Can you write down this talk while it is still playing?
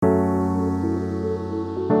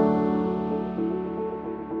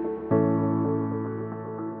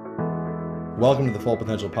Welcome to the Full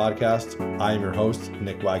Potential Podcast. I am your host,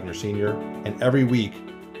 Nick Wagner Sr., and every week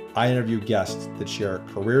I interview guests that share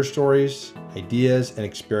career stories, ideas, and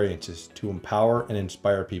experiences to empower and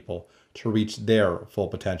inspire people to reach their full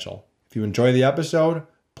potential. If you enjoy the episode,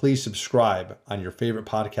 please subscribe on your favorite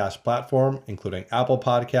podcast platform, including Apple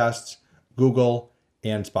Podcasts, Google,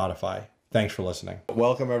 and Spotify. Thanks for listening.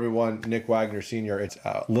 Welcome, everyone. Nick Wagner Sr. It's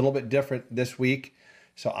a little bit different this week.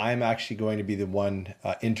 So I'm actually going to be the one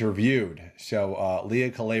interviewed. So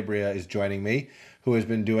Leah Calabria is joining me, who has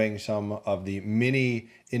been doing some of the mini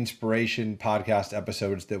inspiration podcast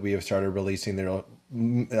episodes that we have started releasing. They're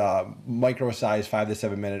micro-sized 5 to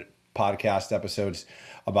 7 minute podcast episodes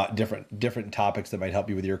about different topics that might help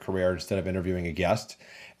you with your career instead of interviewing a guest.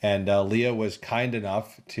 And Leah was kind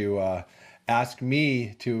enough to ask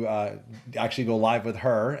me to actually go live with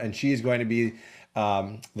her, and she's going to be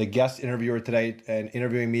the guest interviewer today and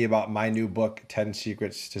interviewing me about my new book, 10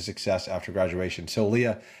 Secrets to Success After Graduation. So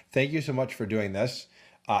Leah, thank you so much for doing this.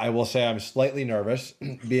 I will say I'm slightly nervous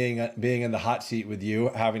being in the hot seat with you,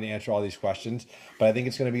 having to answer all these questions, but I think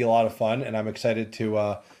it's going to be a lot of fun, and I'm excited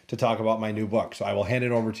to talk about my new book. So I will hand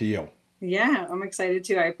it over to you. Yeah, I'm excited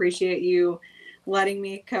too. I appreciate you letting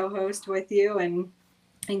me co-host with you and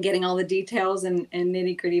getting all the details and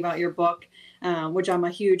nitty-gritty about your book, which I'm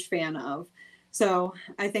a huge fan of. So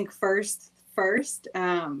I think first,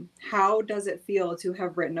 how does it feel to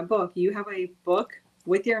have written a book? You have a book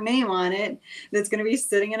with your name on it that's going to be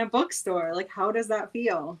sitting in a bookstore. Like, how does that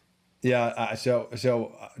feel? Yeah. So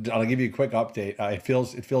I'll give you a quick update.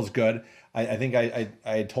 It feels good. I think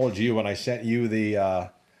I told you when I sent you the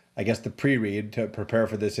pre-read to prepare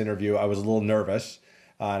for this interview, I was a little nervous,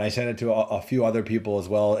 and I sent it to a few other people as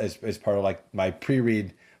well as part of like my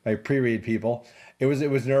pre-read people. It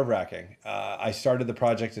was nerve-wracking. I started the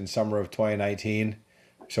project in summer of 2019,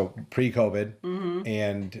 so pre-COVID,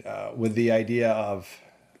 and with the idea of,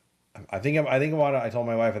 I told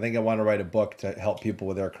my wife, I think I want to write a book to help people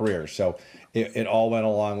with their careers. So it all went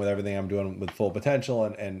along with everything I'm doing with Full Potential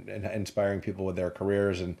and inspiring people with their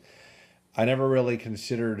careers. And I never really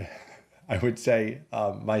considered, I would say,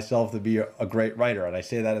 myself to be a great writer. And I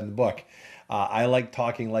say that in the book. I like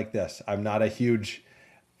talking like this. I'm not a huge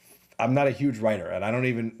writer, and I don't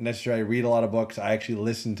even necessarily read a lot of books. I actually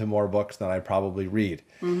listen to more books than I probably read.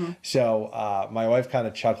 So my wife kind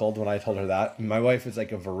of chuckled when I told her that. My wife is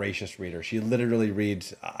like a voracious reader. She literally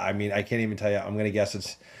reads, I mean, I can't even tell you, I'm going to guess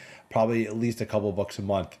it's probably at least a couple books a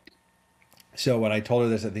month. So when I told her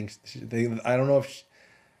this, I don't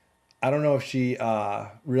know if she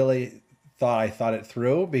really thought I thought it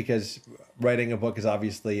through, because writing a book is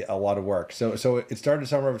obviously a lot of work. So it started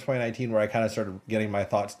summer of 2019 where I kind of started getting my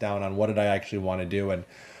thoughts down on what did I actually want to do and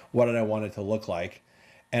what did I want it to look like.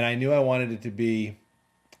 And I knew I wanted it to be,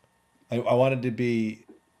 I wanted to be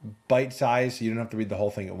bite-sized, so you don't have to read the whole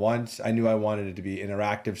thing at once. I knew I wanted it to be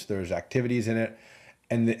interactive, so there's activities in it.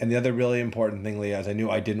 And the other really important thing, Leah, is I knew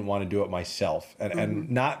I didn't want to do it myself. And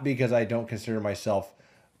not because I don't consider myself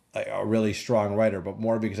a really strong writer, but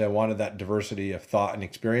more because I wanted that diversity of thought and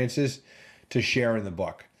experiences to share in the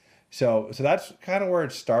book. So that's kind of where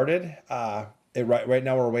it started. Right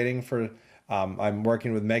now we're waiting for, I'm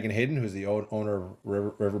working with Megan Hayden, who's the owner of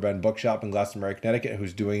Riverbend Bookshop in Glastonbury, Connecticut,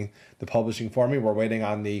 who's doing the publishing for me. We're waiting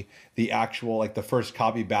on the actual, like the first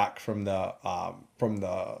copy back from the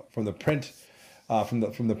print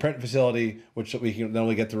facility, which we can then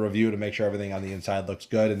we get the review to make sure everything on the inside looks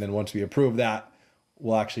good. And then once we approve that,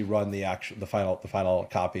 we'll actually run the final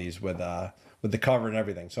copies with the cover and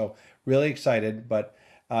everything. So really excited, but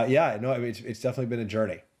it's definitely been a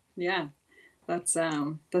journey. Yeah, that's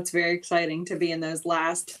very exciting to be in those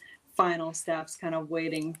last final steps, kind of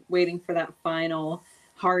waiting for that final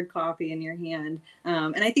hard copy in your hand.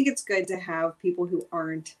 And I think it's good to have people who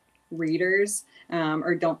aren't readers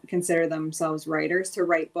or don't consider themselves writers to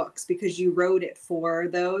write books, because you wrote it for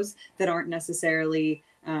those that aren't necessarily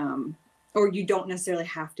or you don't necessarily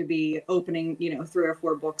have to be opening, 3 or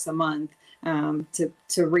 4 books a month to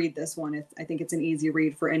read this one. I think it's an easy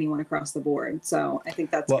read for anyone across the board. So I think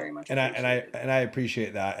that's very much appreciated. And I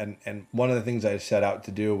appreciate that. And one of the things I set out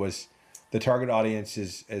to do was, the target audience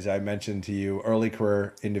is, as I mentioned to you, early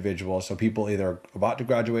career individuals. So people either about to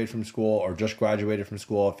graduate from school or just graduated from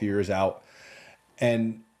school a few years out.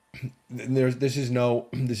 And this is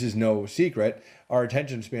no secret. Our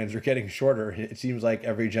attention spans are getting shorter. It seems like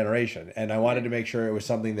every generation. And I wanted to make sure it was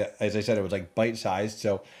something that, as I said, it was like bite-sized.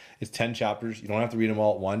 So it's 10 chapters. You don't have to read them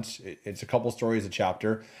all at once. It's a couple stories a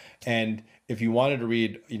chapter. And if you wanted to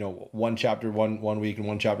read, one chapter one week and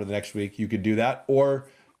one chapter the next week, you could do that. Or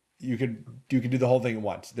you could do the whole thing at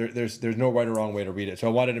once. There's no right or wrong way to read it. So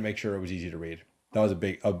I wanted to make sure it was easy to read. that was a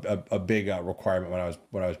big requirement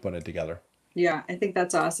when I was putting it together. Yeah, I think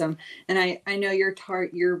that's awesome. And I know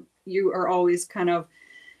you are always kind of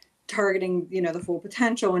targeting, the full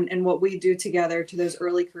potential and what we do together to those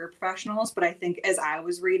early career professionals. But I think as I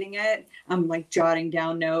was reading it, I'm like jotting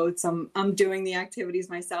down notes. I'm doing the activities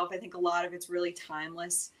myself. I think a lot of it's really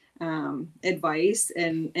timeless advice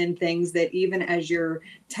and things that even as you're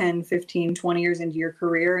 10, 15, 20 years into your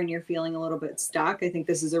career and you're feeling a little bit stuck, I think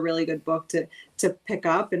this is a really good book to pick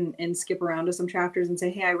up and skip around to some chapters and say,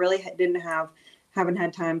 hey, I really haven't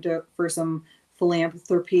had time for some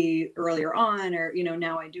philanthropy earlier on, or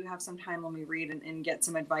now I do have some time. Let me read and get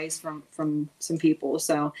some advice from some people.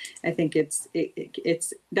 So I think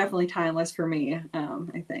it's definitely timeless for me.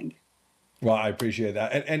 I think. Well, I appreciate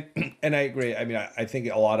that, and I agree. I mean, I think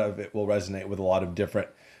a lot of it will resonate with a lot of different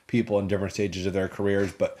people in different stages of their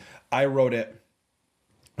careers. But I wrote it,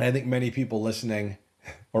 and I think many people listening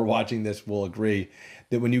or watching this will agree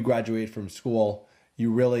that when you graduate from school,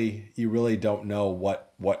 you really don't know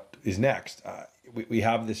what is next. We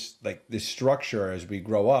have this structure as we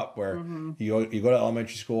grow up where you go to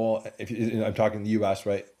elementary school. I'm talking the U.S.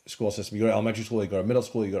 right school system, you go to elementary school, you go to middle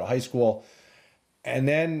school, you go to high school, and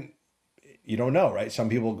then you don't know, right? Some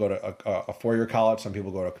people go to a four-year college, some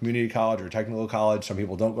people go to a community college or a technical college, some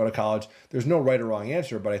people don't go to college. There's no right or wrong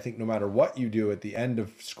answer, but I think no matter what you do at the end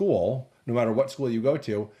of school, no matter what school you go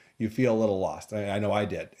to, you feel a little lost. I know I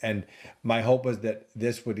did. And my hope was that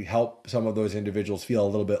this would help some of those individuals feel a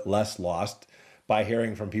little bit less lost by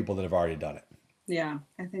hearing from people that have already done it. Yeah,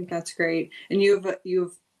 I think that's great. And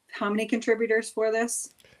you've how many contributors for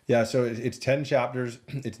this? Yeah, so it's 10 chapters,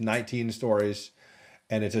 it's 19 stories,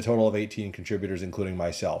 and it's a total of 18 contributors, including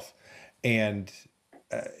myself. And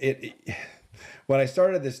when I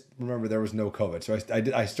started this, remember there was no COVID. So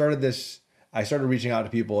I started reaching out to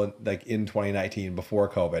people in 2019 before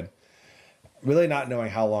COVID, really not knowing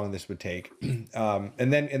how long this would take. And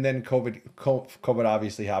then COVID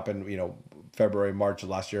obviously happened, February, March of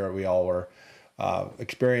last year, we all were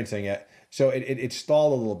experiencing it. So it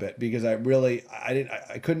stalled a little bit because I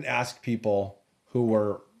couldn't ask people who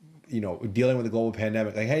were, dealing with the global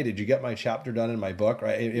pandemic, like, hey, did you get my chapter done in my book?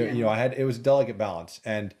 Right. It was a delicate balance.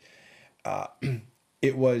 And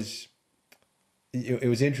it was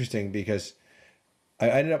interesting because I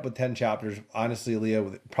ended up with 10 chapters. Honestly,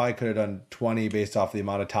 Leah probably could have done 20 based off the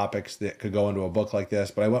amount of topics that could go into a book like this,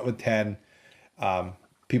 but I went with 10.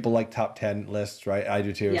 People like top 10 lists, right? I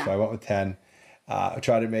do too. Yeah. So I went with 10. I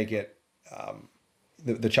tried to make it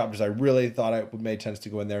the chapters I really thought it made sense to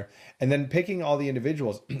go in there. And then picking all the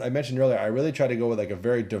individuals I mentioned earlier, I really tried to go with a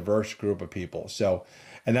very diverse group of people. So,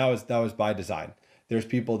 and that was by design. There's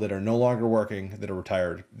people that are no longer working, that are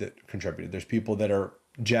retired, that contributed. There's people that are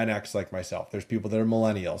Gen X like myself. There's people that are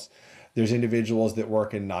millennials. There's individuals that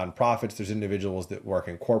work in nonprofits. There's individuals that work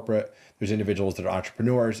in corporate. There's individuals that are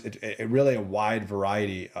entrepreneurs. It really a wide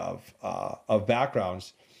variety of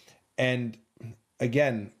backgrounds. And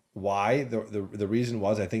again, why? The reason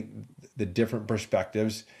was I think the different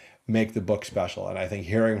perspectives make the book special. And I think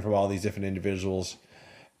hearing from all these different individuals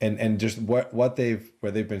and just where they've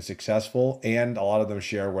been successful, and a lot of them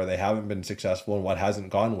share where they haven't been successful and what hasn't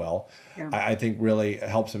gone well, yeah. I think really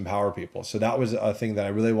helps empower people. So that was a thing that I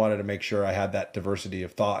really wanted to make sure I had, that diversity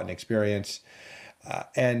of thought and experience.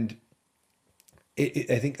 And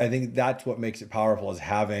I think that's what makes it powerful, is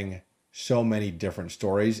having so many different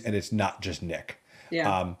stories, and it's not just Nick.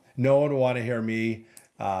 Yeah. No one will want to hear me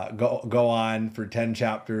go on for 10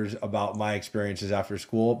 chapters about my experiences after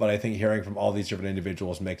school, but I think hearing from all these different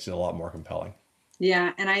individuals makes it a lot more compelling.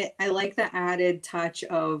 Yeah, and I like the added touch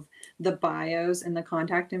of the bios and the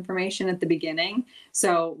contact information at the beginning.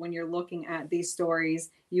 So when you're looking at these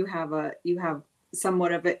stories, you have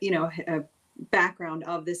somewhat of a background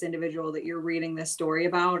of this individual that you're reading this story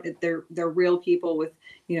about. They're real people with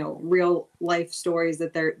real life stories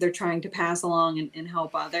that they're trying to pass along and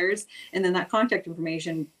help others, and then that contact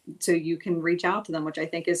information so you can reach out to them, which I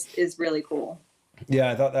think is really cool.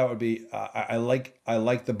 Yeah, I thought that would be I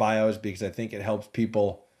like the bios because I think it helps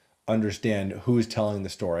people understand who's telling the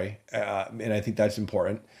story, and I think that's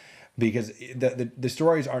important because the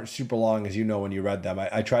stories aren't super long, as when you read them.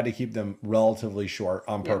 I tried to keep them relatively short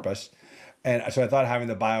on purpose. And so I thought having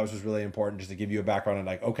the bios was really important, just to give you a background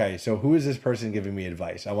on okay, so who is this person giving me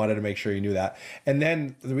advice? I wanted to make sure you knew that. And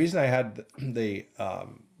then the reason I had the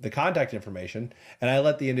contact information, and I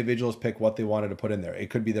let the individuals pick what they wanted to put in there. It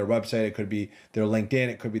could be their website, it could be their LinkedIn,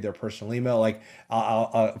 it could be their personal email.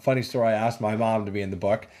 A funny story, I asked my mom to be in the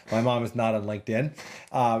book. My mom is not on LinkedIn.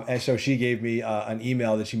 And so she gave me an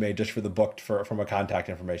email that she made just for the book from a contact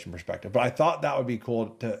information perspective. But I thought that would be cool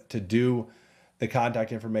to do the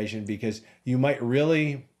contact information, because you might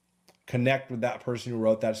really connect with that person who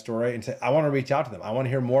wrote that story and say, I want to reach out to them. I want to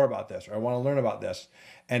hear more about this, or I want to learn about this.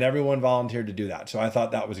 And everyone volunteered to do that. So I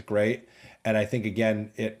thought that was great. And I think,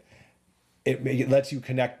 again, it lets you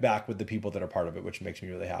connect back with the people that are part of it, which makes me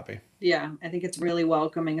really happy. Yeah, I think it's really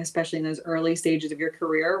welcoming, especially in those early stages of your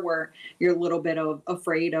career where you're a little bit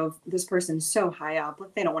afraid of this person's so high up,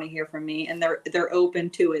 like they don't want to hear from me, and they're open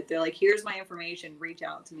to it. They're like, here's my information, reach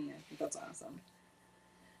out to me. I think that's awesome.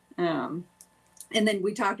 And then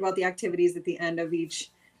we talked about the activities at the end of each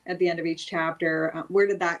chapter. Where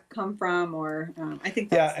did that come from? Or I think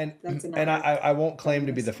that's another. And I won't claim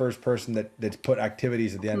to be the first person that's put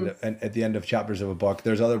activities at the end at the end of chapters of a book.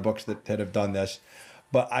 There's other books that have done this,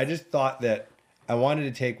 but I just thought that I wanted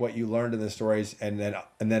to take what you learned in the stories and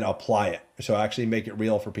then apply it. So actually make it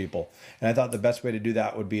real for people. And I thought the best way to do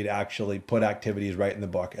that would be to actually put activities right in the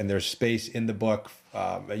book. And there's space in the book.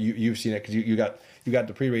 You've seen it because you got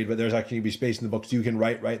the pre-read, but there's actually going to be space in the book, so you can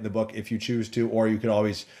write in the book if you choose to, or you can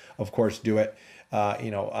always, of course, do it,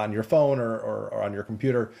 on your phone or on your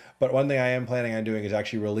computer. But one thing I am planning on doing is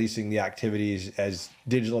actually releasing the activities as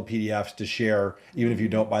digital PDFs to share, even if you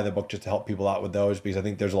don't buy the book, just to help people out with those, because I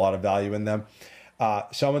think there's a lot of value in them.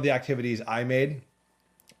 Some of the activities I made,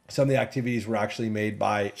 some of the activities were actually made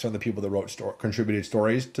by some of the people that contributed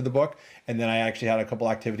stories to the book. And then I actually had a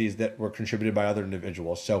couple activities that were contributed by other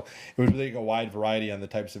individuals. So it was really a wide variety on the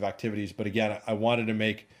types of activities. But again, I wanted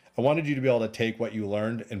you to be able to take what you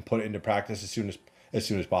learned and put it into practice as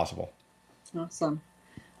soon as possible. Awesome.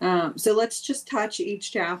 So let's just touch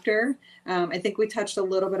each chapter. I think we touched a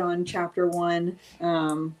little bit on chapter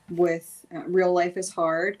 1 with real life is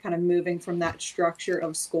hard, kind of moving from that structure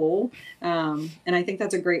of school. And I think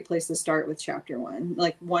that's a great place to start with chapter 1.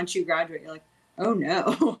 Like once you graduate, you're like, oh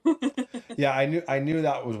no. Yeah, I knew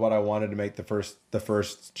that was what I wanted to make the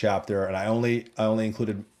first chapter, and I only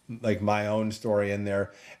included like my own story in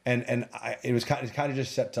there, and it kind of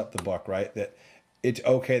just sets up the book, right? That it's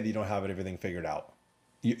okay that you don't have everything figured out.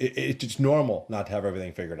 It's normal not to have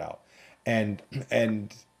everything figured out, and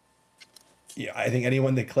yeah, I think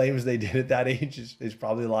anyone that claims they did at that age is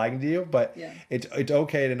probably lying to you. But yeah, it's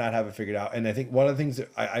okay to not have it figured out. And I think one of the things that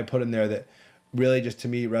I put in there that really just to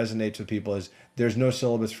me resonates with people is there's no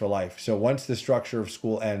syllabus for life. So once the structure of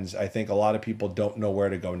school ends, I think a lot of people don't know where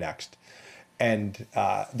to go next. And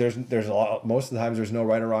there's a lot, most of the times there's no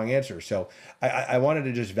right or wrong answer. So I wanted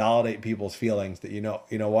to just validate people's feelings that, you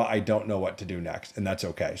know what, I don't know what to do next, and that's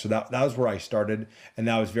okay. So that was where I started, and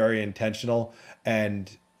that was very intentional.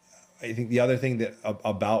 And I think the other thing that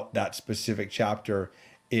about that specific chapter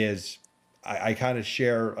is I kind of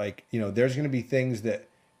share, like, there's going to be things that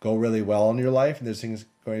go really well in your life, and there's going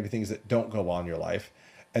to be things that don't go well in your life.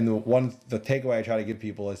 And the takeaway I try to give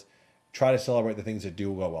people is try to celebrate the things that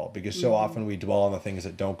do go well, because so often we dwell on the things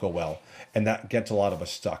that don't go well, and that gets a lot of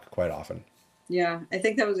us stuck quite often. Yeah, I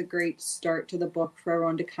think that was a great start to the book for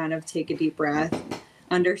everyone to kind of take a deep breath,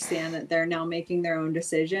 understand that they're now making their own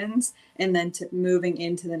decisions, and then moving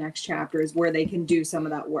into the next chapters where they can do some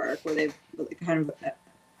of that work, where they've kind of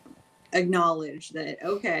acknowledge that,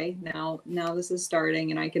 okay, now this is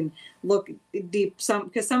starting, and I can look deep,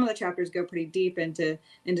 because some of the chapters go pretty deep into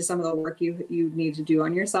some of the work you need to do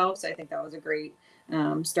on yourself. So I think that was a great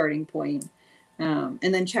starting point. And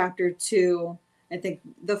then chapter 2, I think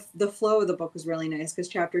the flow of the book was really nice, because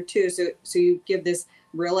chapter 2, so you give this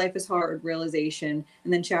real life is hard realization,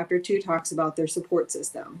 and then chapter 2 talks about their support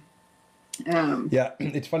system. Yeah,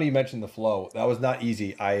 it's funny you mentioned the flow. That was not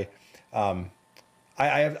easy. I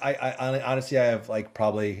honestly have like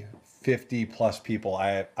probably 50 plus people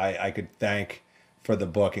I could thank for the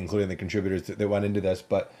book, including the contributors that went into this.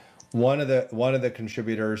 But one of the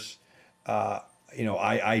contributors,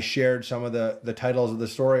 I shared some of the titles of the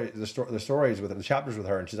stories with her, the chapters with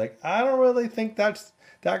her, and she's like, I don't really think that's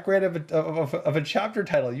that great of a chapter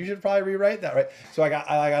title. You should probably rewrite that, right? So I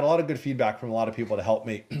got a lot of good feedback from a lot of people to help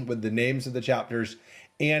me with the names of the chapters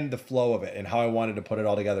and the flow of it, and how I wanted to put it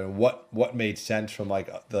all together, and what made sense from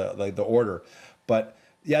the order. But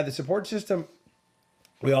yeah, the support system,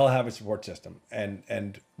 we all have a support system,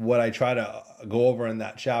 and what I try to go over in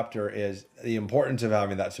that chapter is the importance of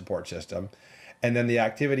having that support system, and then the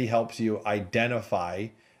activity helps you identify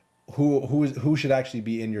who should actually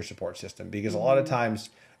be in your support system, because a lot of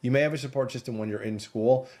times you may have a support system when you're in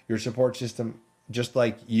school. Your support system, just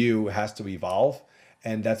like you, has to evolve.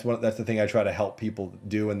 And that's the thing I try to help people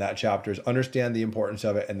do in that chapter, is understand the importance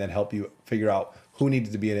of it, and then help you figure out who needs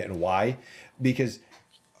to be in it and why. Because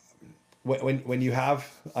when you have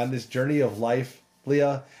on this journey of life,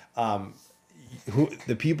 Leah,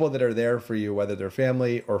 the people that are there for you, whether they're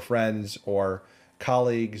family or friends or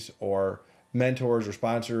colleagues or mentors or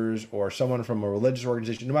sponsors or someone from a religious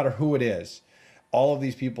organization, no matter who it is, all of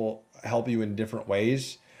these people help you in different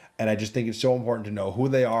ways. And I just think it's so important to know who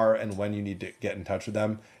they are and when you need to get in touch with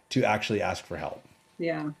them to actually ask for help.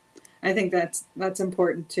 Yeah, I think that's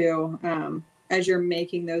important too. As you're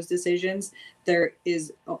making those decisions, there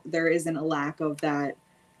isn't a lack of that.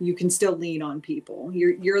 You can still lean on people.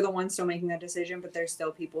 You're the one still making that decision, but there's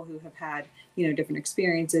still people who have had, you know, different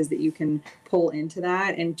experiences that you can pull into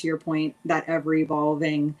that. And to your point, that ever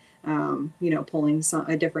evolving, you know, pulling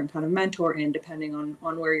a different kind of mentor in depending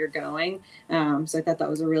on where you're going. So I thought that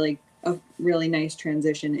was a really nice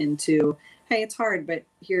transition into, hey, it's hard, but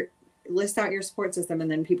here, list out your support system, and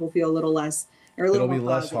then people feel a little less or a little It'll be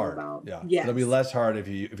more less positive hard. about. Yeah. Yes, It'll be less hard if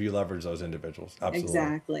you leverage those individuals. Absolutely.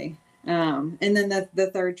 exactly. And then the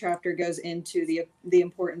third chapter goes into the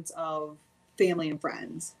importance of family and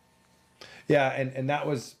friends. Yeah, and that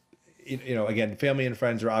was, you know, again, family and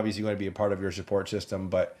friends are obviously going to be a part of your support system,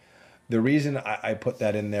 but the reason I put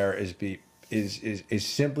that in there is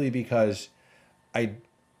simply because I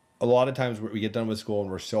a lot of times we get done with school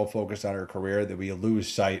and we're so focused on our career that we lose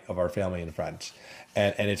sight of our family and friends,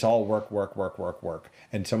 and it's all work, work, work, work, work.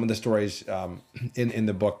 And some of the stories in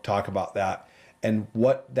the book talk about that and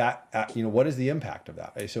what that you know, what is the impact of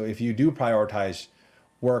that. So if you do prioritize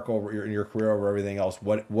work over your career over everything else,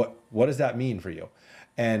 what does that mean for you?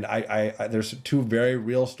 And I there's two very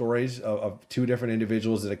real stories of two different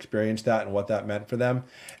individuals that experienced that and what that meant for them.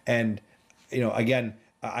 And you know, again,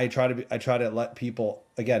 I try to let people,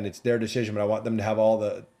 again, it's their decision, but I want them to have all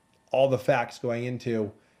the facts going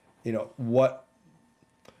into, you know,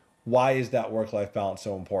 why is that work-life balance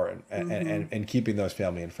so important, and keeping those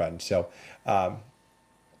family and friends. So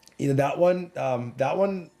you know, that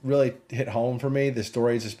one really hit home for me, the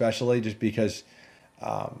stories especially, just because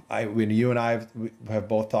when you and I have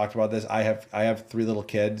both talked about this, I have three little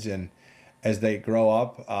kids, and as they grow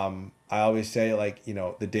up, I always say, like, you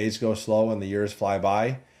know, the days go slow and the years fly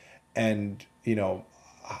by, and you know,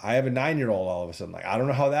 I have a 9-year-old all of a sudden. Like, I don't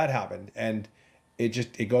know how that happened, and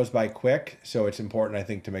it goes by quick. So it's important, I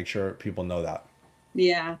think, to make sure people know that.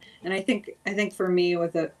 Yeah, and I think for me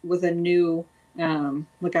with a new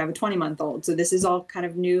like I have a 20-month-old, so this is all kind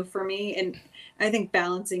of new for me, and I think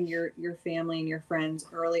balancing your family and your friends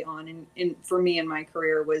early on in for me in my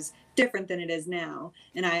career was different than it is now.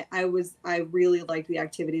 And I really liked the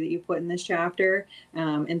activity that you put in this chapter,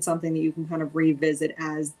 and something that you can kind of revisit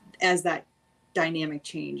as that dynamic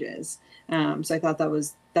changes. So I thought that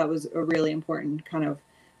was a really important kind of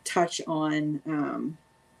touch on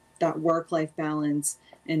that work-life balance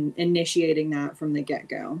and initiating that from the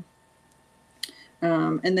get-go.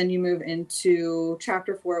 And then you move into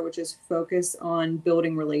chapter 4, which is focus on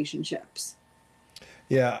building relationships.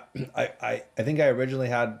 Yeah, I think I originally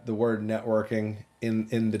had the word networking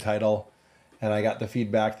in the title, and I got the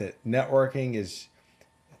feedback that networking is,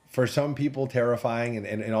 for some people, terrifying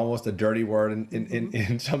and almost a dirty word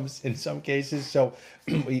in some cases. So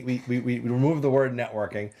we removed the word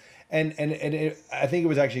networking, and I think it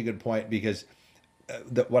was actually a good point, because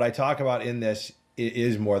what I talk about in this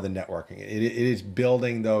is more than networking. It is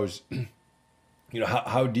building those. You know,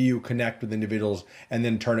 how do you connect with individuals and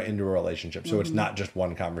then turn it into a relationship? So it's not just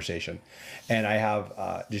one conversation. And I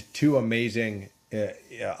have just two amazing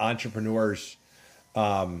entrepreneurs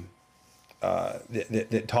that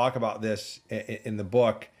talk about this in the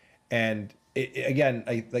book. And again,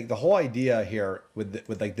 like the whole idea here with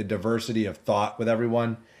like the diversity of thought with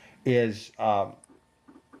everyone is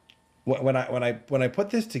when I put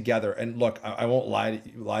this together. And look, I won't lie to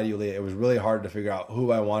you, Leah. It was really hard to figure out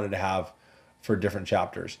who I wanted to have for different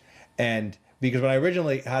chapters. And because when I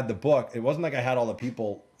originally had the book, it wasn't like I had all the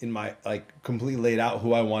people in my, like, completely laid out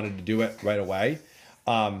who I wanted to do it right away.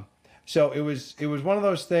 So it was one of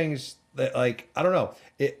those things that, like, I don't know,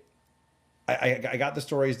 I got the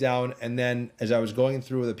stories down, and then as I was going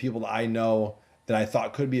through the people that I know that I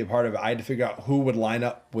thought could be a part of it, I had to figure out who would line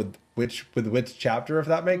up with which chapter, if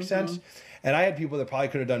that makes sense. And I had people that probably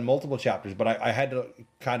could have done multiple chapters, but I had to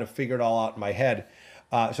kind of figure it all out in my head.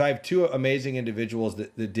 So I have two amazing individuals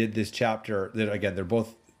that did this chapter that, again, they're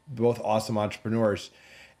both awesome entrepreneurs,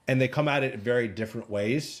 and they come at it in very different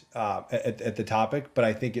ways at the topic. But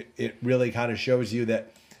I think it really kind of shows you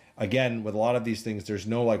that, again, with a lot of these things, there's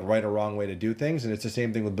no like right or wrong way to do things. And it's the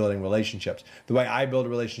same thing with building relationships. The way I build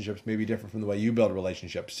relationships may be different from the way you build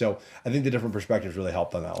relationships. So I think the different perspectives really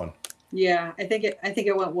helped on that one. Yeah, I think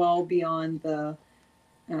it went well beyond the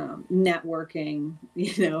networking.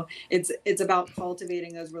 You know, it's about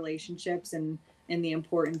cultivating those relationships and the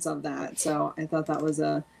importance of that. So I thought that was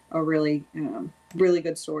a really really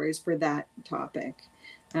good stories for that topic.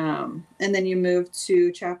 And then you move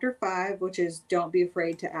to chapter 5, which is don't be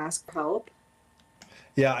afraid to ask for help.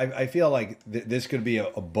 Yeah, I feel like this could be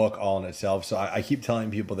a book all in itself. So I keep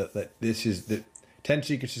telling people that this is the 10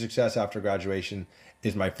 Secrets to Success After Graduation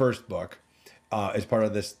is my first book, as part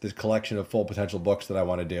of this collection of full potential books that I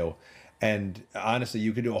want to do. And honestly,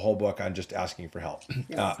 you could do a whole book on just asking for help,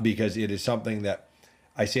 Yes. because it is something that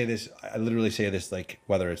I literally say this, like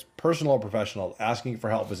whether it's personal or professional, asking for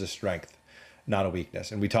help is a strength, not a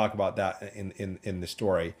weakness. And we talk about that in the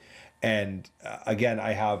story. And again,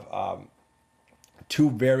 I have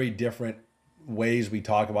two very different ways we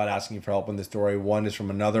talk about asking for help in the story. One is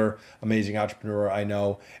from another amazing entrepreneur I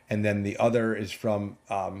know, and then the other is from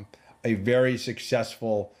a very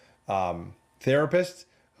successful therapist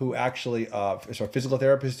who actually, so a physical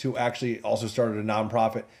therapist who actually also started a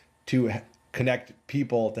nonprofit to connect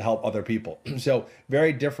people to help other people. So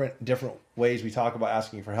very different ways we talk about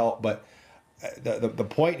asking for help, but the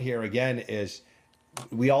point here again is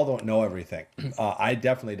we all don't know everything. I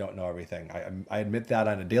definitely don't know everything. I admit that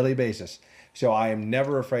on a daily basis. So I am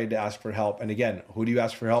never afraid to ask for help. And again, who do you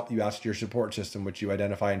ask for help? You ask your support system, which you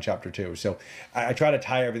identify in chapter 2. So I try to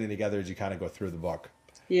tie everything together as you kind of go through the book.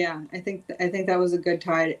 Yeah, I think that was a good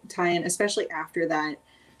tie in, especially after that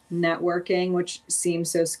networking, which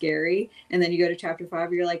seems so scary. And then you go to chapter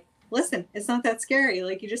 5, you're like, listen, it's not that scary.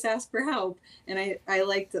 Like you just ask for help. And I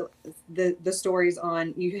like the stories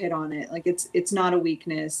on, you hit on it. Like it's not a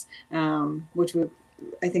weakness, which would,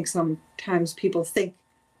 I think sometimes people think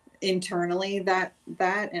internally and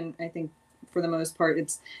I think for the most part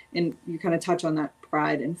it's, and you kind of touch on that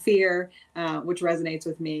pride and fear, which resonates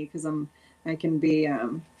with me because I can be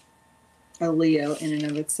a Leo in and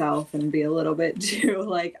of itself and be a little bit too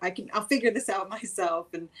like I'll figure this out myself,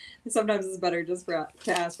 and sometimes it's better just to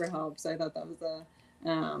ask for help. So I thought that was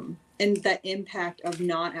and the impact of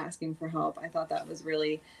not asking for help, I thought that was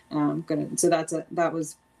really good. So that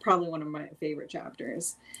was probably one of my favorite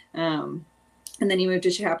chapters. And then you move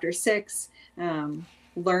to chapter 6.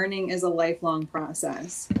 Learning is a lifelong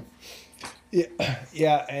process.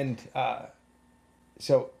 Yeah, and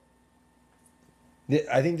so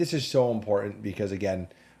I think this is so important because again,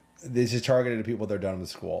 this is targeted to people that are done with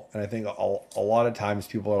school, and I think a lot of times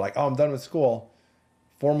people are like, "Oh, I'm done with school.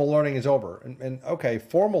 Formal learning is over." And okay,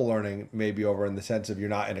 formal learning may be over in the sense of you're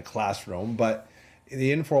not in a classroom, but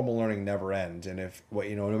the informal learning never ends. And if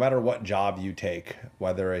no matter what job you take,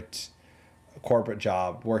 whether it's a corporate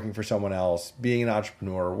job, working for someone else, being an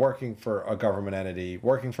entrepreneur, working for a government entity,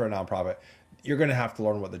 working for a nonprofit, you're going to have to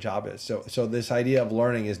learn what the job is. So this idea of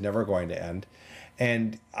learning is never going to end.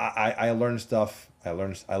 And I learn stuff. I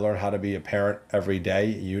learn how to be a parent every day.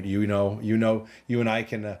 You and I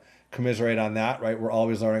can commiserate on that, right? We're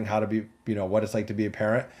always learning how to be, what it's like to be a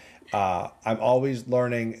parent. I'm always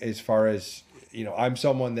learning as far as, I'm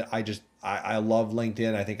someone that I love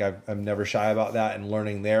LinkedIn. I think I'm never shy about that and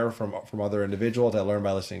learning there from other individuals. I learn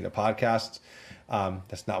by listening to podcasts.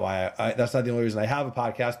 That's not why that's not the only reason I have a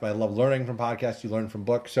podcast, but I love learning from podcasts. You learn from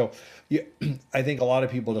books. So I think a lot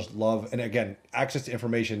of people just love, and again, access to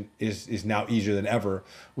information is now easier than ever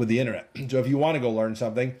with the internet. So if you want to go learn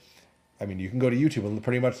something, I mean, you can go to YouTube and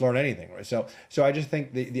pretty much learn anything, right? So I just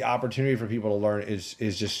think the opportunity for people to learn is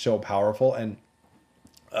just so powerful. And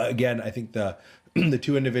again, I think the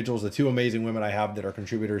two individuals, the two amazing women I have that are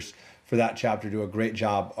contributors for that chapter, do a great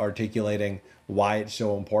job articulating why it's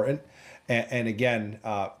so important. And again,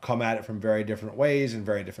 come at it from very different ways and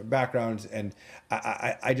very different backgrounds. And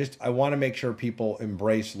I want to make sure people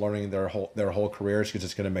embrace learning their whole careers because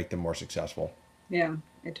it's going to make them more successful. Yeah,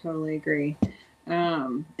 I totally agree.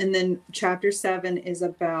 And then chapter 7 is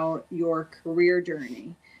about your career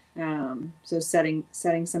journey. So setting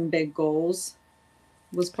some big goals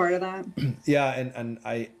was part of that. Yeah, and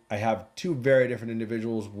I have two very different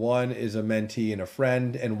individuals. One is a mentee and a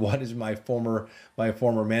friend, and one is my former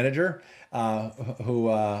manager,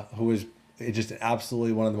 who is just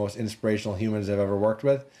absolutely one of the most inspirational humans I've ever worked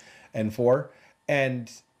with, and for,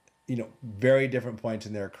 and very different points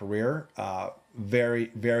in their career,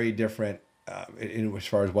 very very different as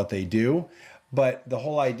far as what they do. But the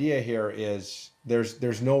whole idea here is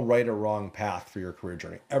there's no right or wrong path for your career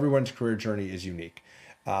journey. Everyone's career journey is unique.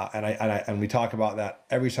 And we talk about that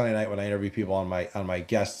every Sunday night when I interview people on my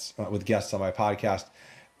guests with guests on my podcast.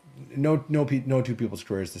 No two people's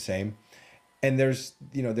career is the same, and there's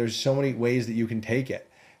so many ways that you can take it.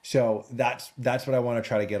 So that's what I want to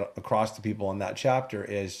try to get across to people in that chapter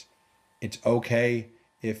is it's okay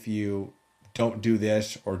if you don't do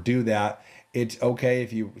this or do that. It's okay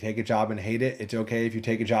if you take a job and hate it. It's okay if you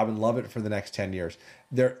take a job and love it for the next 10 years.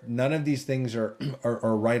 None of these things are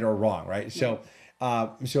right or wrong, right? So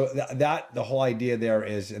So that the whole idea there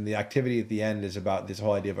is, and the activity at the end is about this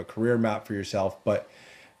whole idea of a career map for yourself, but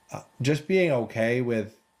just being okay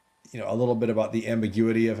with, a little bit about the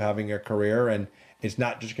ambiguity of having a career, and it's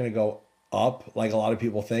not just going to go up like a lot of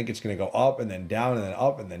people think. It's going to go up and then down and then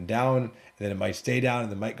up and then down, and then it might stay down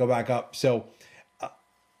and then might go back up. So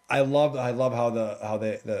I love how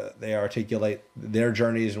they articulate their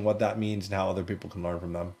journeys and what that means and how other people can learn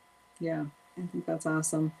from them. Yeah, I think that's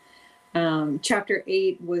awesome. Chapter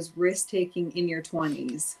 8 was risk taking in your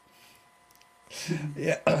 20s.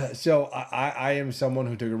 Yeah. So I am someone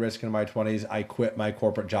who took a risk in my 20s. I quit my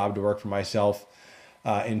corporate job to work for myself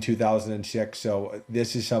in 2006. So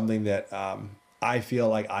this is something that I feel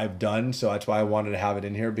like I've done. So that's why I wanted to have it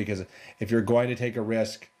in here, because if you're going to take a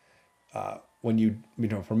risk, when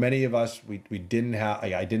for many of us, we didn't have,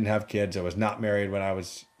 I didn't have kids. I was not married when I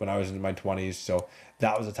was in my 20s. So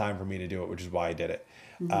that was the time for me to do it, which is why I did it.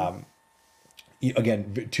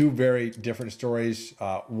 Again, two very different stories.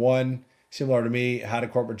 One, similar to me, had a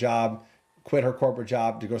corporate job, quit her corporate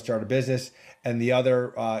job to go start a business. And the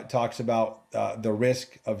other talks about the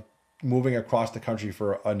risk of moving across the country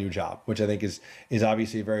for a new job, which I think is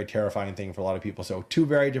obviously a very terrifying thing for a lot of people. So two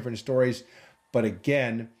very different stories. But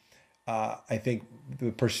again, I think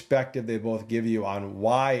the perspective they both give you on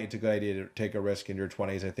why it's a good idea to take a risk in your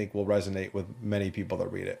 20s, I think will resonate with many people that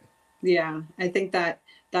read it. Yeah, I think that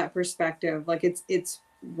perspective, like it's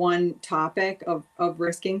one topic of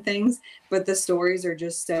risking things, but the stories are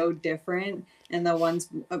just so different. And the ones,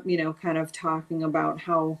 kind of talking about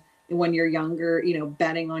how when you're younger,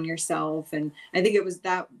 betting on yourself. And I think it was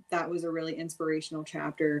that was a really inspirational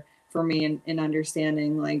chapter for me in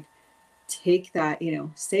understanding, like, take that,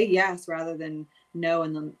 say yes rather than no.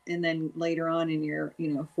 And then later on in your,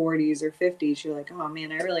 40s or 50s, you're like, oh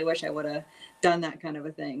man, I really wish I would have done that kind of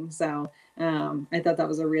a thing. So I thought that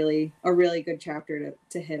was a really good chapter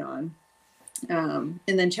to hit on. And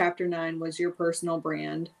then chapter 9 was your personal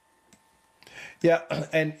brand. Yeah,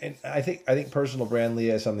 and I think personal brand,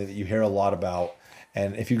 Leah, is something that you hear a lot about.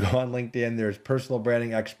 And if you go on LinkedIn, there's personal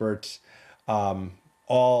branding experts all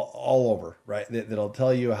over, right? That'll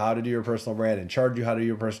tell you how to do your personal brand and charge you how to do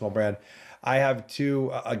your personal brand. I have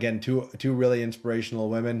two really inspirational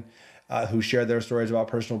women who share their stories about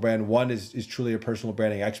personal brand. One is truly a personal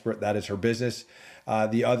branding expert. That is her business.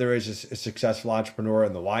 The other is a successful entrepreneur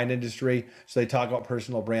in the wine industry. So they talk about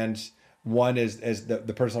personal brands. One is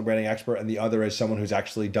the personal branding expert, and the other is someone who's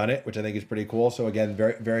actually done it, which I think is pretty cool. So again,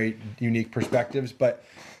 very, very unique perspectives. But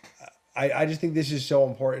I just think this is so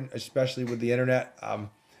important, especially with the internet.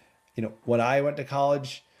 When I went to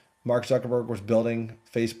college, Mark Zuckerberg was building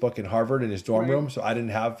Facebook in Harvard in his dorm room, so I didn't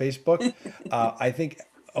have Facebook. I think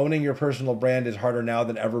owning your personal brand is harder now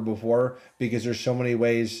than ever before, because there's so many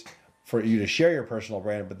ways for you to share your personal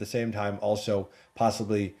brand, but at the same time also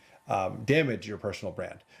possibly damage your personal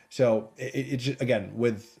brand. So it's again,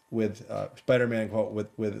 with Spider-Man quote,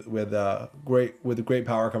 with great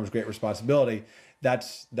power comes great responsibility.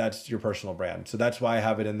 That's your personal brand. So that's why I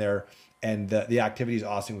have it in there. And the activity is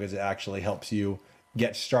awesome because it actually helps you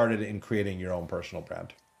get started in creating your own personal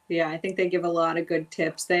brand. Yeah, I think they give a lot of good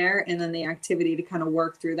tips there. And then the activity to kind of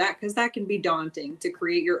work through that, because that can be daunting to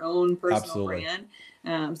create your own personal Absolutely.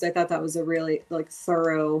 brand. So I thought that was a really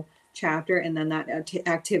thorough chapter. And then that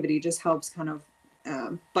activity just helps kind of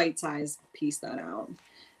bite-sized piece that out.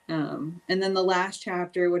 And then the last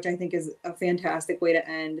chapter, which I think is a fantastic way to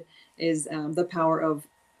end, is the power of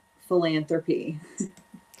philanthropy.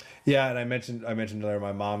 Yeah, and I mentioned earlier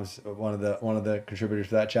my mom's one of the contributors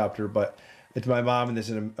to that chapter, but it's my mom, and this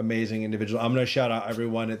is an amazing individual. I'm going to shout out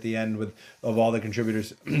everyone at the end of all the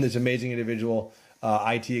contributors. This amazing individual,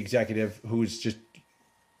 IT executive, who's just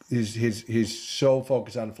he's so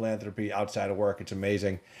focused on philanthropy outside of work. It's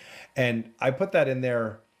amazing, and I put that in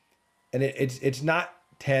there, and it's not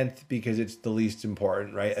 10th because it's the least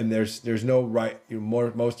important, right? And there's no right,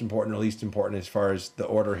 most important or least important as far as the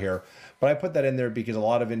order here. But I put that in there because a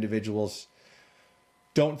lot of individuals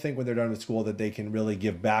don't think when they're done with school that they can really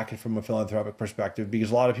give back from a philanthropic perspective,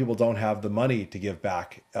 because a lot of people don't have the money to give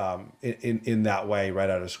back in that way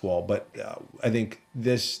right out of school. But I think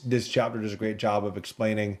this chapter does a great job of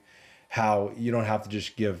explaining how you don't have to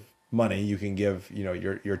just give money. You can give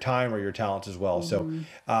your time or your talents as well. Mm-hmm.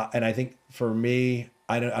 So and I think for me,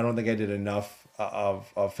 I don't think I did enough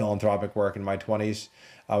of philanthropic work in my 20s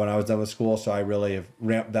when I was done with school. So I really have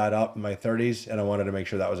ramped that up in my 30s, and I wanted to make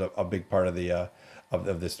sure that was a big part of the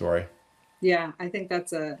of this story. Yeah, I think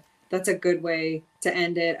that's a good way to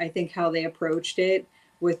end it. I think how they approached it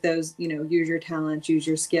with those, use your talents, use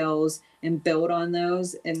your skills, and build on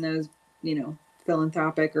those in those,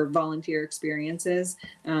 philanthropic or volunteer experiences.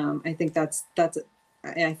 I think that's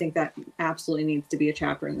I think that absolutely needs to be a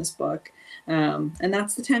chapter in this book. And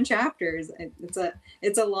that's the 10 chapters.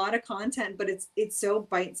 It's a lot of content, but it's so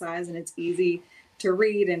bite sized and it's easy to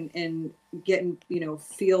read and get,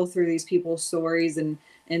 feel through these people's stories and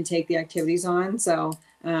take the activities on. So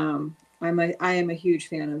I am a huge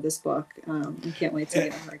fan of this book, and can't wait to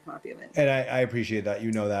get a hard copy of it. And I appreciate that,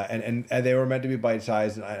 that, and they were meant to be bite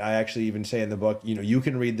sized. And I actually even say in the book, you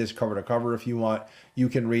can read this cover to cover if you want. You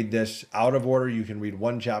can read this out of order. You can read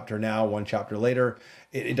one chapter now, one chapter later.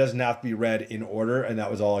 It doesn't have to be read in order, and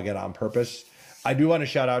that was all again on purpose. I do want to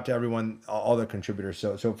shout out to everyone, all the contributors.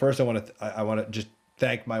 So first, I want to just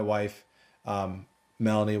thank my wife,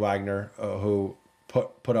 Melanie Wagner, who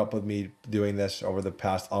put up with me doing this over the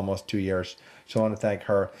past almost 2 years. So I want to thank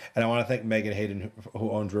her. And I want to thank Megan Hayden,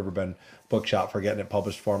 who owns Riverbend Bookshop, for getting it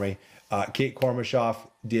published for me. Kate Kormashoff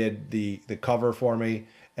did the cover for me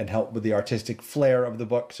and helped with the artistic flair of the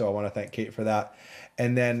book. So I want to thank Kate for that.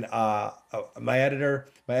 And then my editor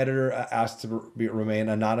asked to remain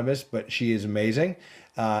anonymous, but she is amazing.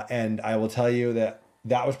 And I will tell you that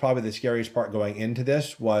was probably the scariest part going into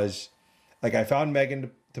this was, like, I found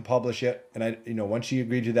Megan to publish it, and I, once she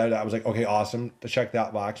agreed to that, I was like, okay, awesome, to check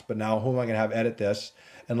that box. But now, who am I going to have edit this?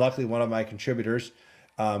 And luckily, one of my contributors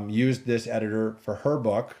used this editor for her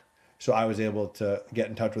book, so I was able to get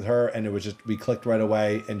in touch with her, and it was just, we clicked right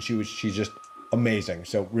away, and she's just amazing.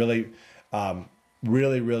 So really,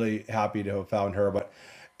 really happy to have found her. But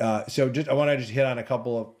I want to just hit on a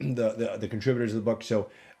couple of the contributors of the book. So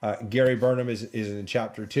Gary Burnham is in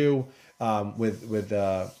chapter 2 with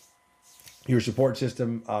your support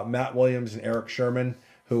system, Matt Williams and Eric Sherman,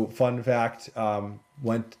 who, fun fact,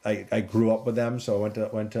 I grew up with them, so I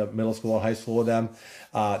went to middle school and high school with them.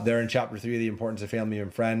 They're in chapter 3, the importance of family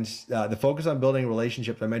and friends. The focus on building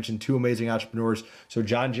relationships. I mentioned 2 amazing entrepreneurs, so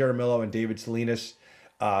John Jaramillo and David Salinas,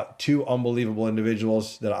 2 unbelievable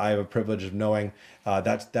individuals that I have a privilege of knowing.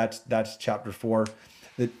 That's chapter 4.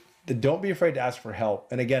 The don't be afraid to ask for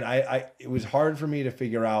help. And again, it was hard for me to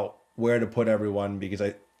figure out where to put everyone, because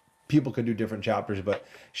people could do different chapters, but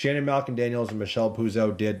Shannon Malcolm Daniels and Michelle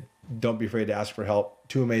Puzo did Don't Be Afraid to Ask for Help.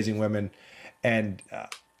 2 amazing women. And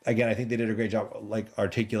again, I think they did a great job, like,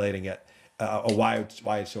 articulating it, why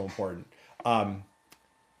it's so important.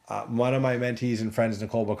 One of my mentees and friends,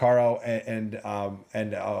 Nicole Baccaro,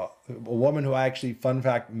 and a woman who I actually, fun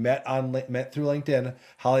fact, met through LinkedIn,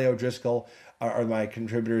 Holly O'Driscoll, are my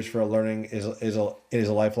contributors for learning is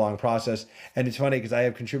a lifelong process. And it's funny because I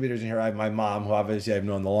have contributors in here. I have my mom, who obviously I've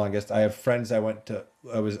known the longest. I have friends I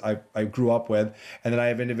grew up with, and then I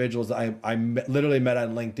have individuals that I literally met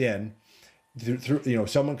on LinkedIn through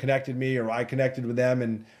someone connected me, or I connected with them,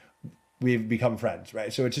 and we've become friends,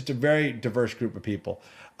 right? So it's just a very diverse group of people.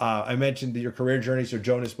 I mentioned your career journey. So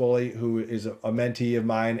Jonas Boley, who is a mentee of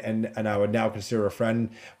mine, and I would now consider a friend.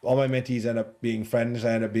 All my mentees end up being friends.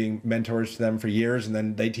 I end up being mentors to them for years, and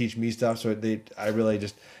then they teach me stuff. So I really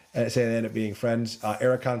just say they end up being friends.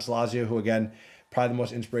 Eric Consolazio, who, again, probably the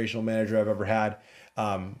most inspirational manager I've ever had,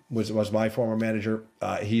 was my former manager.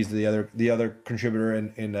 He's the other contributor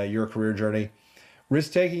in your career journey.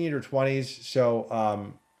 Risk taking in your 20s.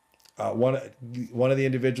 So one of the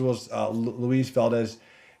individuals, Luis Valdez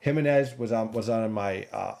Jimenez, was on my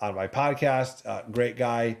podcast. Great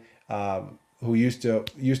guy, who used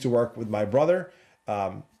to work with my brother.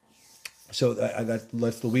 So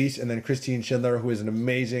that's Luis, and then Christine Schindler, who is an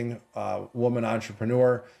amazing woman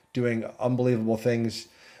entrepreneur doing unbelievable things.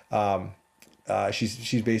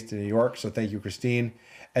 She's based in New York, so thank you, Christine.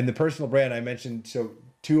 And the personal brand I mentioned, so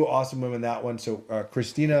 2 awesome women, that one. So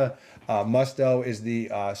Christina Musto is the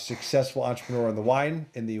successful entrepreneur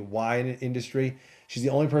in the wine industry. She's the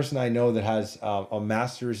only person I know that has a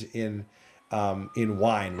master's in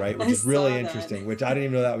wine, right? Which is really interesting, which I didn't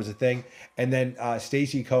even know that was a thing. And then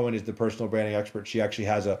Stacy Cohen is the personal branding expert. She actually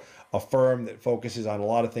has a firm that focuses on a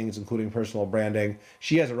lot of things, including personal branding.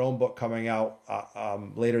 She has her own book coming out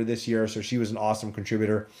later this year, so she was an awesome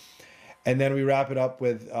contributor. And then we wrap it up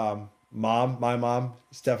with my mom,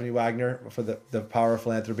 Stephanie Wagner, for the Power of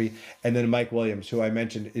Philanthropy. And then Mike Williams, who I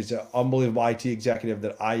mentioned is an unbelievable IT executive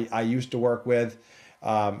that I used to work with.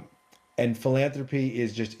 And philanthropy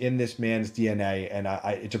is just in this man's DNA. And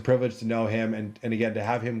it's a privilege to know him. And again, to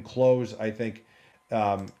have him close, I think,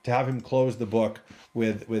 to have him close the book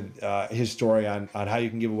with his story on how you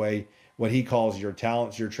can give away what he calls your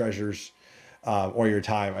talents, your treasures, or your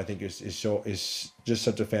time, I think is just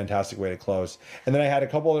such a fantastic way to close. And then I had a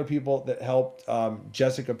couple other people that helped.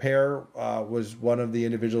 Jessica Pear was one of the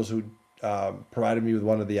individuals who provided me with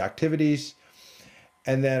one of the activities.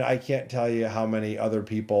 And then I can't tell you how many other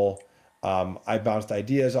people I bounced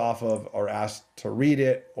ideas off of, or asked to read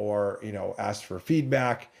it, or asked for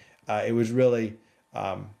feedback. It was really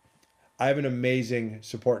I have an amazing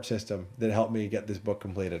support system that helped me get this book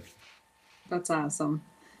completed. That's awesome.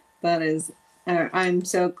 That is, I'm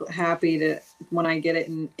so happy to when I get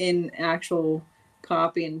it in actual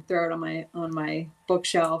copy and throw it on my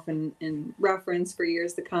bookshelf and reference for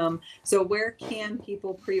years to come. So where can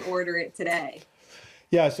people pre-order it today?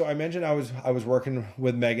 Yeah, so I mentioned I was working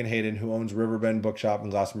with Megan Hayden, who owns Riverbend Bookshop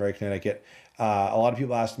in Glastonbury, Connecticut. A lot of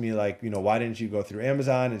people asked me, like, why didn't you go through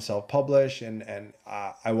Amazon and self-publish? And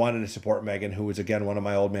I wanted to support Megan, who was again one of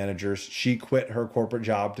my old managers. She quit her corporate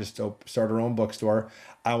job to start her own bookstore.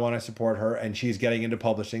 I want to support her, and she's getting into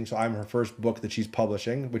publishing, so I'm her first book that she's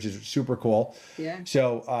publishing, which is super cool. Yeah.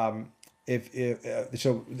 So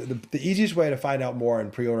the easiest way to find out more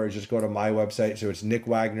and pre-order is just go to my website. So it's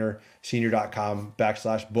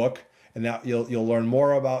nickwagnersenior.com/book, and that you'll learn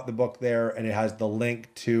more about the book there, and it has the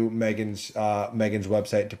link to Megan's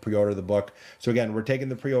website to pre-order the book. So again, we're taking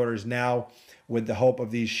the pre-orders now with the hope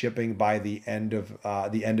of these shipping by the end of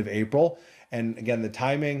April. And again, the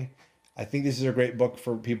timing, I think this is a great book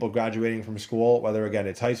for people graduating from school, whether again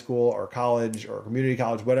it's high school or college or community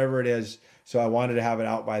college, whatever it is. So I wanted to have it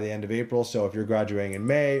out by the end of April. So if you're graduating in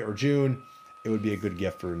May or June, it would be a good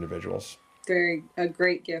gift for individuals. A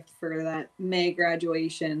great gift for that May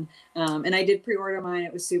graduation. And I did pre-order mine.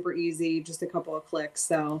 It was super easy, just a couple of clicks.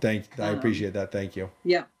 So I appreciate that. Thank you.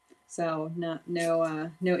 Yeah. So no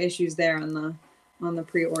issues there on the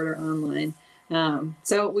pre-order online.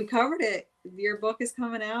 So we covered it. Your book is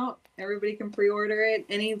coming out. Everybody can pre-order it.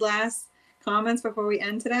 Any last comments before we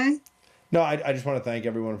end today? No, I just want to thank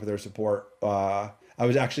everyone for their support. I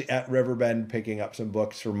was actually at Riverbend picking up some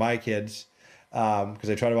books for my kids because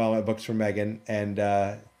I try to buy all my books for Megan, and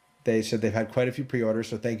they said they've had quite a few pre-orders.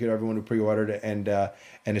 So thank you to everyone who pre-ordered and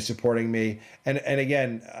is supporting me. And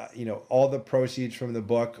again, all the proceeds from the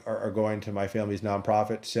book are going to my family's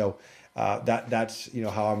nonprofit. So that's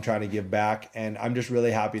how I'm trying to give back, and I'm just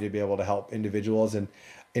really happy to be able to help individuals. And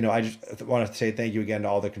I just want to say thank you again to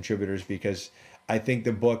all the contributors, because I think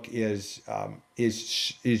the book is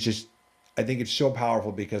just, I think it's so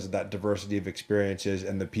powerful because of that diversity of experiences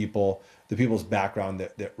and the people's background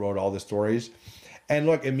that wrote all the stories. And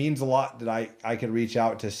look, it means a lot that I can reach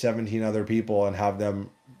out to 17 other people and have them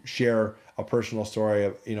share a personal story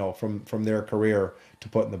of, from their career to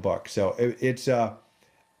put in the book. So it's I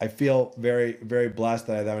feel very, very blessed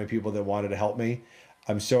that I have that many people that wanted to help me.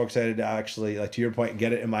 I'm so excited to actually, like, to your point,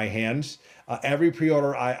 get it in my hands. Every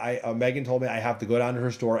pre-order, Megan told me I have to go down to her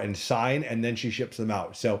store and sign, and then she ships them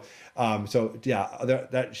out. So yeah,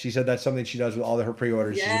 that she said that's something she does with all of her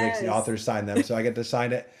pre-orders. Yes. She makes the authors sign them, so I get to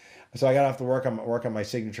sign it. So I got to have to work on my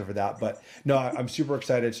signature for that. But no, I'm super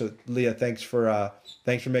excited. So Leah, thanks for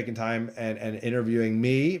making time and interviewing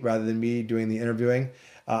me rather than me doing the interviewing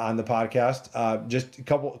on the podcast. Just a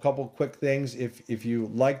couple quick things. If you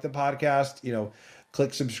like the podcast,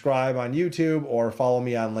 click subscribe on YouTube or follow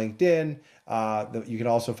me on LinkedIn. You can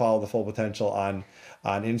also follow The Full Potential on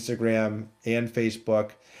Instagram and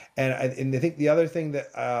Facebook. And I think the other thing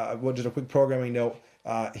that, just a quick programming note,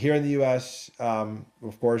 here in the U.S.,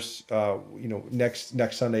 of course, next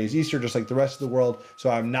Sunday is Easter, just like the rest of the world. So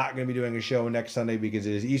I'm not going to be doing a show next Sunday because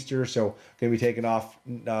it is Easter. So going to be taking off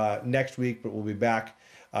next week, but we'll be back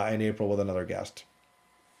in April with another guest.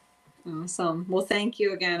 Awesome. Well, thank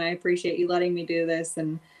you again. I appreciate you letting me do this,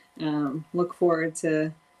 and look forward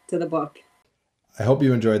to the book. I hope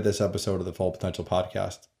you enjoyed this episode of the Full Potential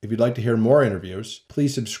Podcast. If you'd like to hear more interviews,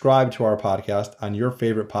 please subscribe to our podcast on your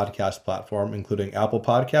favorite podcast platform, including Apple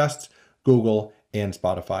Podcasts, Google, and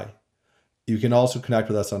Spotify. You can also connect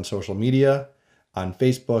with us on social media, on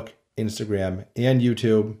Facebook, Instagram, and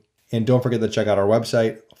YouTube. And don't forget to check out our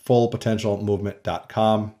website,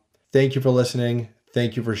 fullpotentialmovement.com. Thank you for listening.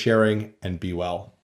 Thank you for sharing, and be well.